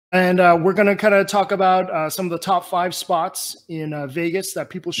And we're going to kind of talk about some of the top 5 spots in Vegas that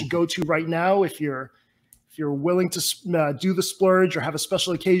people should go to right now if you're willing to do the splurge or have a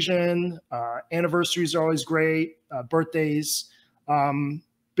special occasion. Anniversaries are always great. Birthdays.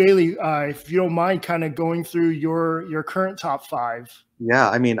 Bailey, if you don't mind, kind of going through your current top 5. Yeah,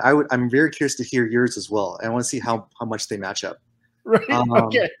 I mean, I'm very curious to hear yours as well. I want to see how much they match up. Right.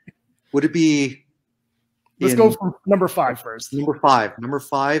 Okay. Would it be? Let's go from number 5 first. Number 5. Number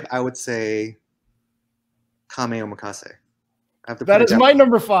 5, I would say Kame Omakase. That is my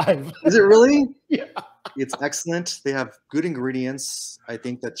number 5. Is it really? Yeah. It's excellent. They have good ingredients. I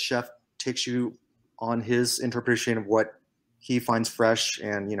think that chef takes you on his interpretation of what he finds fresh,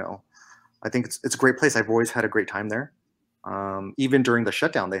 and I think it's a great place. I've always had a great time there. Even during the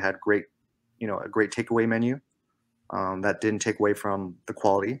shutdown, they had a great takeaway menu that didn't take away from the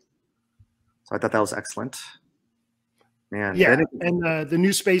quality. So I thought that was excellent. Man, yeah, and the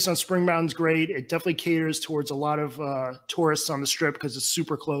new space on Spring Mountain's great. It definitely caters towards a lot of tourists on the Strip because it's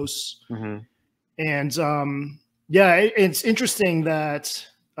super close. Mm-hmm. And yeah, it's interesting that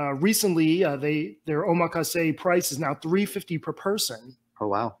recently their omakase price is now $350 per person. Oh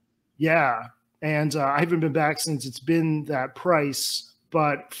wow! Yeah, and I haven't been back since it's been that price.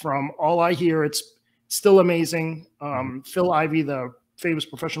 But from all I hear, it's still amazing. Phil Ivey, the famous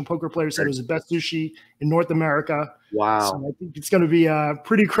professional poker player, said it was the best sushi in North America. Wow. So I think it's going to be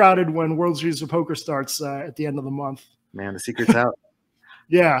pretty crowded when World Series of Poker starts at the end of the month. Man, the secret's out.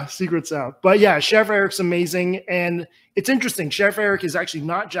 Yeah, secret's out. But yeah, Chef Eric's amazing. And it's interesting. Chef Eric is actually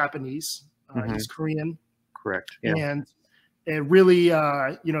not Japanese. He's Korean. Correct. Yeah. And it really,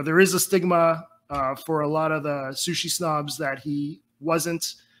 there is a stigma for a lot of the sushi snobs that he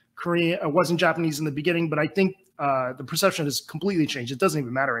wasn't Korean, wasn't Japanese in the beginning. But I think the perception has completely changed. It doesn't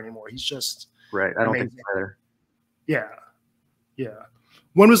even matter anymore. He's just right. I don't think so either. Yeah. Yeah.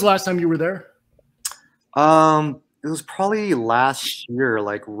 When was the last time you were there? It was probably last year,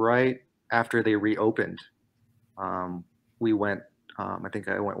 like right after they reopened. We went, I think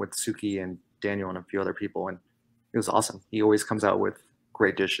I went with Suki and Daniel and a few other people, and it was awesome. He always comes out with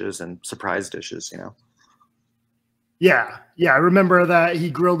great dishes and surprise dishes, Yeah. Yeah. I remember that he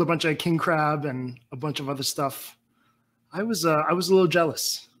grilled a bunch of king crab and a bunch of other stuff. I was a little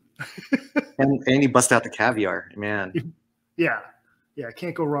jealous. and he busted out the caviar, man. Yeah. Yeah.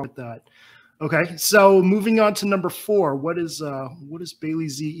 Can't go wrong with that. Okay. So moving on to number 4, what is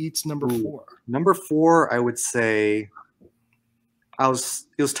Baileyzeats number 4? Number 4, I would say it was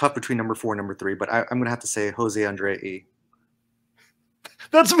tough between number 4 and number 3, but I'm going to have to say Jose Andrei.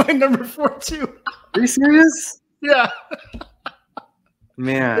 That's my number 4 too. Are you serious? Yeah.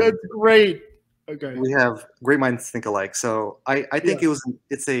 Man. That's great. Okay. We have great minds think alike. So I think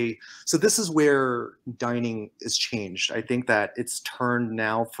so this is where dining is changed. I think that it's turned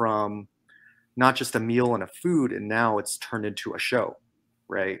now from not just a meal and a food, and now it's turned into a show,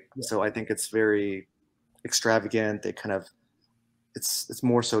 right? Yeah. So I think it's very extravagant. They kind of, it's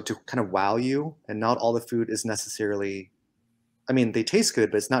more so to kind of wow you, and not all the food is necessarily, I mean, they taste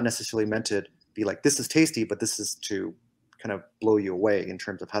good, but it's not necessarily meant to be like, this is tasty, but this is to kind of blow you away in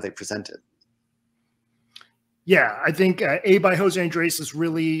terms of how they present it. Yeah, I think A by Jose Andres is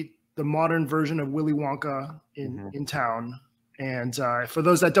really the modern version of Willy Wonka in town. And for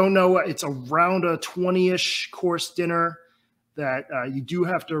those that don't know, it's around a 20-ish course dinner that you do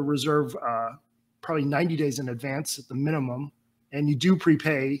have to reserve probably 90 days in advance at the minimum. And you do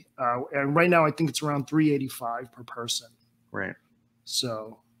prepay. And right now, I think it's around $385 per person. Right.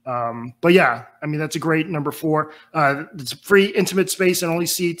 So, but yeah, I mean, that's a great number 4. It's a free intimate space and only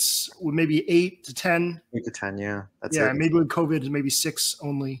seats with maybe 8 to 10. 8 to 10, yeah. That's yeah, it. Maybe with COVID, maybe 6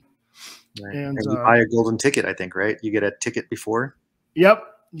 only. Right. And you buy a golden ticket, I think, right? You get a ticket before. Yep,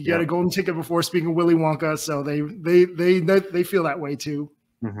 you get a golden ticket before. Speaking of Willy Wonka, so they feel that way too.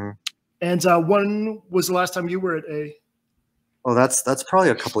 Mm-hmm. And when was the last time you were at A? Oh, that's probably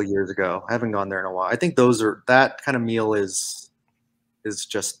a couple of years ago. I haven't gone there in a while. I think that kind of meal is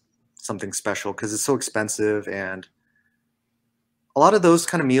just something special because it's so expensive, and a lot of those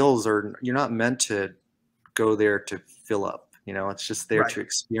kind of meals you're not meant to go there to fill up. It's just there to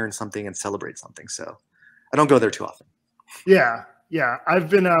experience something and celebrate something. So I don't go there too often. Yeah. Yeah. I've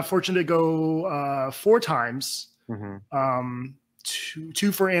been fortunate to go 4 times, 2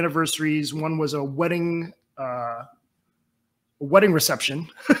 for anniversaries. One was a wedding reception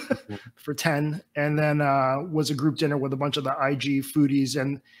for 10. And then was a group dinner with a bunch of the IG foodies.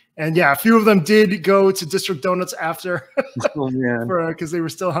 And yeah, a few of them did go to District Donuts after because they were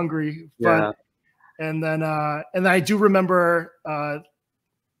still hungry. Yeah. And then I do remember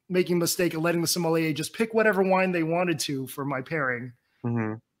making a mistake of letting the sommelier just pick whatever wine they wanted to for my pairing.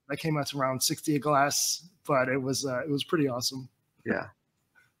 that came out to around 60 a glass, but it was pretty awesome. Yeah.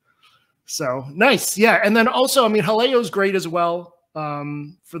 So nice. Yeah. And then also, I mean, Jaleo's great as well.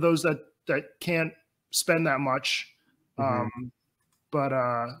 For those that can't spend that much. But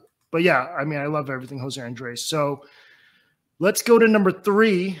yeah, I mean, I love everything Jose Andres. So let's go to number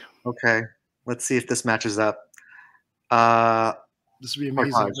 3. Okay. Let's see if this matches up. This would be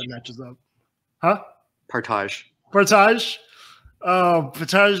amazing if it matches up. Huh? Partage. Partage? Oh,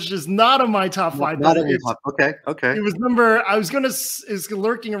 Partage is not on my top 5. Not on your top. Okay. It was is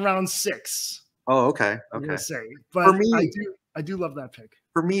lurking around 6. Oh, okay. I'm Okay. gonna say, but for me, I do love that pick.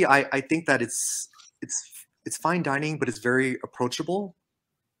 For me, I think that it's fine dining, but it's very approachable.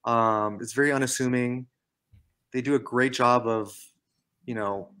 It's very unassuming. They do a great job of,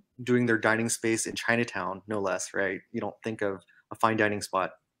 doing their dining space in Chinatown, no less, right? You don't think of a fine dining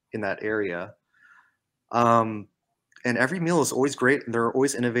spot in that area. And every meal is always great. They're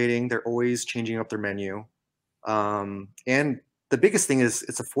always innovating. They're always changing up their menu. And the biggest thing is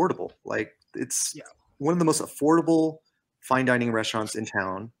it's affordable. Like it's one of the most affordable fine dining restaurants in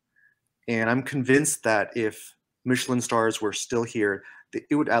town. And I'm convinced that if Michelin stars were still here,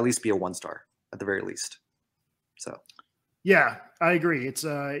 it would at least be a 1-star at the very least. So. Yeah, I agree. It's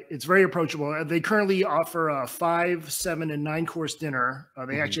very approachable. They currently offer a 5, 7, and 9-course dinner.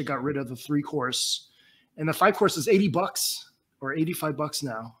 They actually got rid of the 3-course, and the 5-course is $80 or $85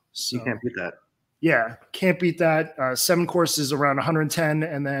 now. So you can't beat that. Yeah, can't beat that. 7 courses around 110,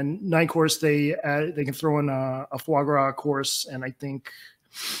 and then 9-course they can throw in a foie gras course, and I think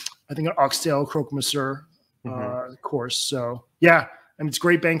an oxtail croque monsieur course. So yeah, I mean it's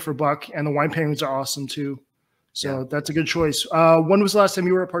great bang for buck, and the wine pairings are awesome too. So that's a good choice. When was the last time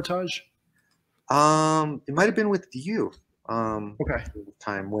you were at Partage? It might have been with you. Okay.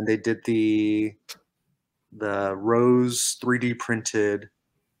 Time when they did the rose 3D printed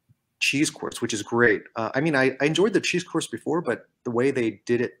cheese course, which is great. I mean, I enjoyed the cheese course before, but the way they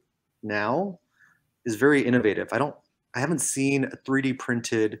did it now is very innovative. I haven't seen a 3D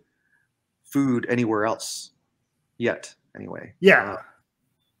printed food anywhere else yet. Anyway. Yeah.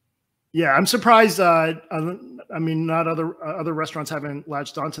 Yeah, I'm surprised. I mean, not other restaurants haven't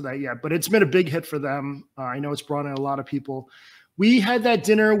latched onto that yet, but it's been a big hit for them. I know it's brought in a lot of people. We had that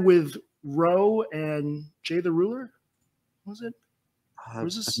dinner with Roe and Jay the Ruler. Was it?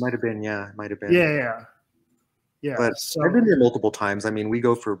 It might have been. Yeah, it might have been. Yeah. But I've been there multiple times. I mean, we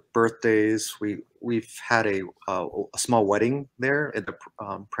go for birthdays. We've had a small wedding there at the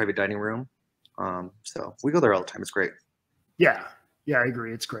private dining room. So we go there all the time. It's great. Yeah, I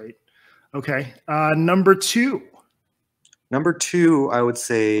agree. It's great. Okay. Number 2. Number 2, I would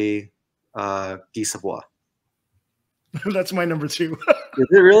say Guy Savoy. That's my number 2. Is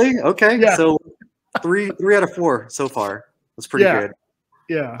it really? Okay. Yeah. So 3 out of 4 so far. That's pretty good.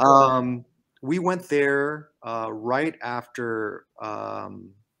 Yeah. We went there right after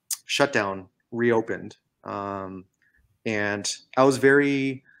shutdown reopened. And I was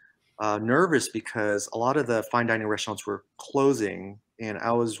very nervous because a lot of the fine dining restaurants were closing, and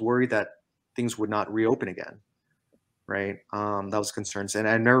I was worried that things would not reopen again, right? That was concerns, and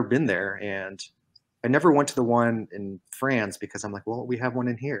I'd never been there, and I never went to the one in France because I'm like, well, we have one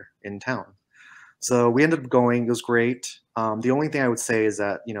in here in town. So we ended up going. It was great. The only thing I would say is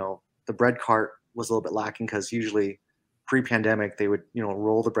that the bread cart was a little bit lacking because usually pre-pandemic they would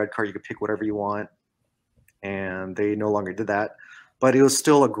roll the bread cart. You could pick whatever you want, and they no longer did that. But it was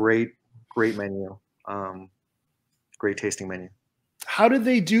still a great menu, great tasting menu. How did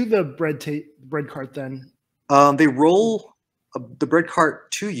they do the bread cart then? They roll the bread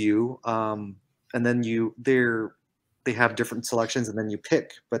cart to you, and then they have different selections, and then you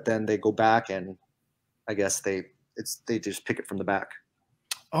pick. But then they go back, and I guess they just pick it from the back.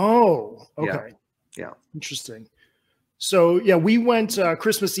 Oh, okay. Yeah. Interesting. So yeah, we went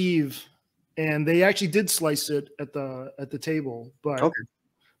Christmas Eve, and they actually did slice it at the table, but. Okay.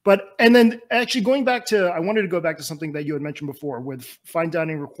 And then actually I wanted to go back to something that you had mentioned before with fine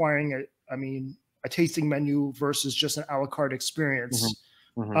dining requiring a tasting menu versus just an a la carte experience.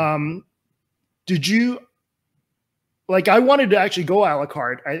 Did you I wanted to actually go a la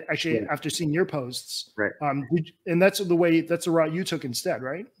carte after seeing your posts. Right. And that's the route you took instead,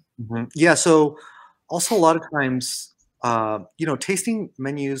 right? Yeah. So also a lot of times, tasting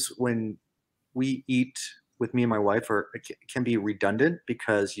menus when we eat with me and my wife can be redundant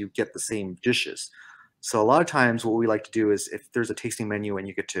because you get the same dishes. So a lot of times what we like to do is if there's a tasting menu and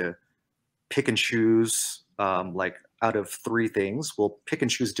you get to pick and choose out of 3 things, we'll pick and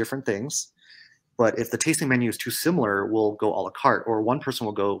choose different things. But if the tasting menu is too similar, we'll go a la carte, or one person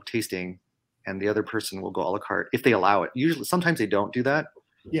will go tasting and the other person will go a la carte if they allow it. Usually, sometimes they don't do that.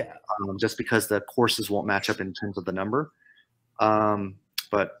 Yeah. Just because the courses won't match up in terms of the number.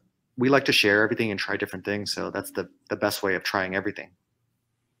 But we like to share everything and try different things. So that's the best way of trying everything.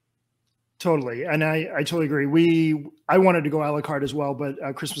 Totally. And I totally agree. I wanted to go a la carte as well, but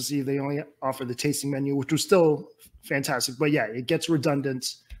Christmas Eve, they only offered the tasting menu, which was still fantastic. But yeah, it gets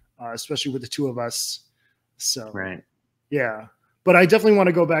redundant, especially with the two of us. So, right. Yeah. But I definitely want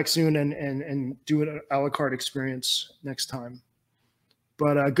to go back soon and do an a la carte experience next time.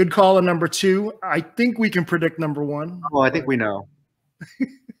 But good call on number 2. I think we can predict number 1. Oh, I think we know.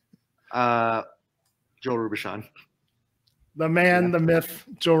 Joel Robuchon. The man, the myth,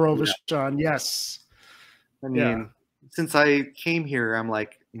 Joel Robuchon. Yeah. Yes. I mean, since I came here, I'm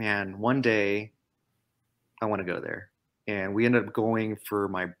like, man, one day I want to go there. And we ended up going for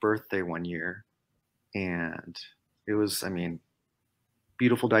my birthday one year. And it was, I mean,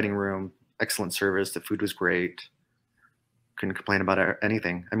 beautiful dining room, excellent service. The food was great. Couldn't complain about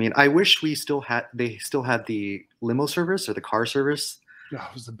anything. I mean, I wish they still had the limo service or the car service. Oh,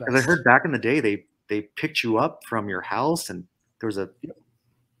 it was the best. Because I heard back in the day, they picked you up from your house and there was a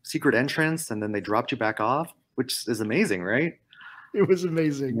secret entrance and then they dropped you back off, which is amazing, right? It was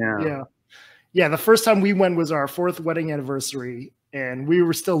amazing. Yeah. Yeah. The first time we went was our 4th wedding anniversary, and we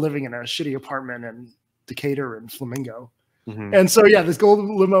were still living in a shitty apartment in Decatur and Flamingo. Mm-hmm. And so, this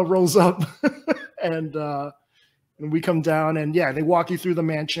golden limo rolls up and we come down and they walk you through the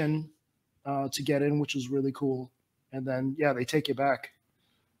mansion to get in, which was really cool. And then, they take you back.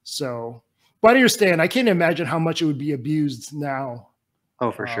 So, but I understand. I can't imagine how much it would be abused now.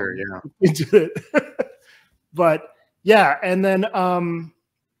 Oh, for sure. Yeah. Into it. But and then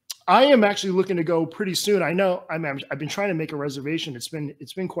I am actually looking to go pretty soon. I know I've been trying to make a reservation. It's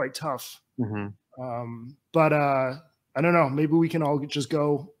been quite tough. Mm-hmm. But I don't know. Maybe we can all just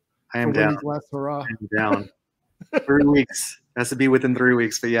go. I am down. I'm down. 3 weeks. It has to be within 3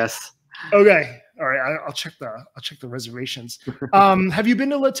 weeks, but yes. Okay. All right. I'll check the reservations. Have you been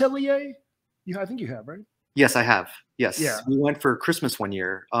to L'Atelier? I think you have, right? Yes, I have. Yes. Yeah. We went for Christmas one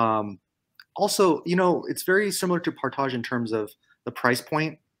year. Also, it's very similar to Partage in terms of the price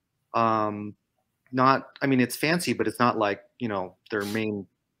point. It's fancy, but it's not like, their main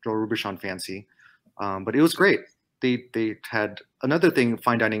Joel Robuchon fancy. But it was great. They had another thing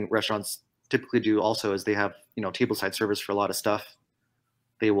fine dining restaurants typically do also is they have, tableside service for a lot of stuff.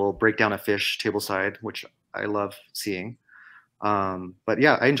 They will break down a fish tableside, which I love seeing. But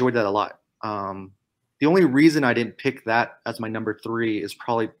yeah, I enjoyed that a lot. The only reason I didn't pick that as my number 3 is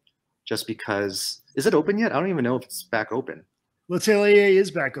probably just because, is it open yet? I don't even know if it's back open. L'Atelier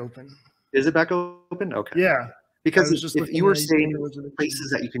is back open. Is it back open? Okay. Yeah. Because if you were staying in places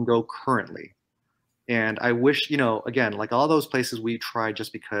that you can go currently, and I wish, again, like all those places we tried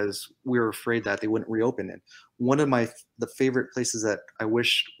just because we were afraid that they wouldn't reopen. And one of the favorite places that I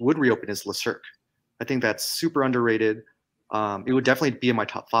wish would reopen is Le Cirque. I think that's super underrated. It would definitely be in my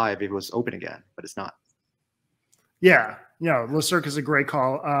top 5 if it was open again, but it's not. Yeah. Le Cirque is a great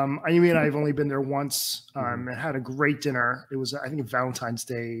call. I've only been there once and had a great dinner. It was, I think, Valentine's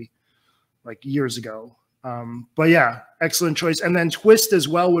Day, like years ago. But yeah, excellent choice. And then Twist as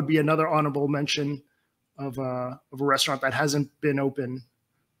well would be another honorable mention of a restaurant that hasn't been open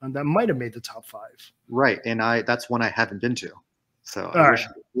and that might have made the top 5. Right. And that's one I haven't been to. So I wish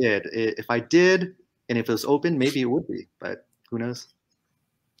I did. If I did, and if it was open, maybe it would be, but who knows?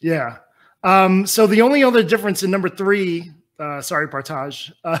 Yeah. So the only other difference in number 3, sorry,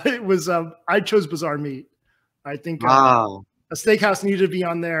 Partage, it was I chose Bazaar Meat. I think a steakhouse needed to be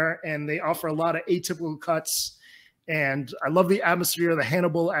on there, and they offer a lot of atypical cuts. And I love the atmosphere, the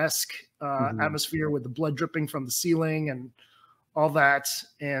Hannibal-esque atmosphere with the blood dripping from the ceiling and all that.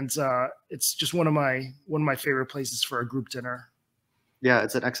 And it's just one of my favorite places for a group dinner. Yeah,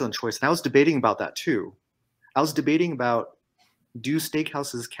 it's an excellent choice. And I was debating about that too. I was debating about, do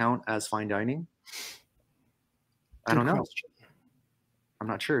steakhouses count as fine dining? I don't know. I'm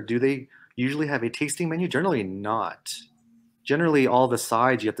not sure. Do they usually have a tasting menu? Generally not. Generally, all the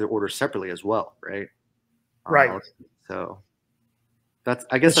sides you have to order separately as well, right? Right. So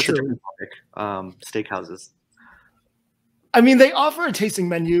I guess that's a true. different topic. Steakhouses. I mean, they offer a tasting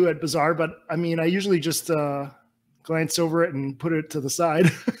menu at Bazaar, but I usually just glance over it and put it to the side.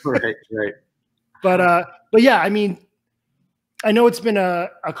 Right. But yeah, I know it's been a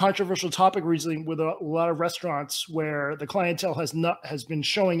controversial topic recently with a lot of restaurants where the clientele has been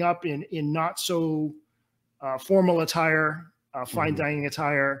showing up in not so formal attire, fine dining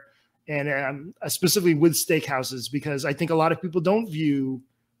attire, and specifically with steakhouses, because I think a lot of people don't view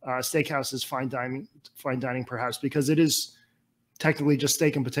steakhouses fine dining perhaps because it is technically just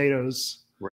steak and potatoes.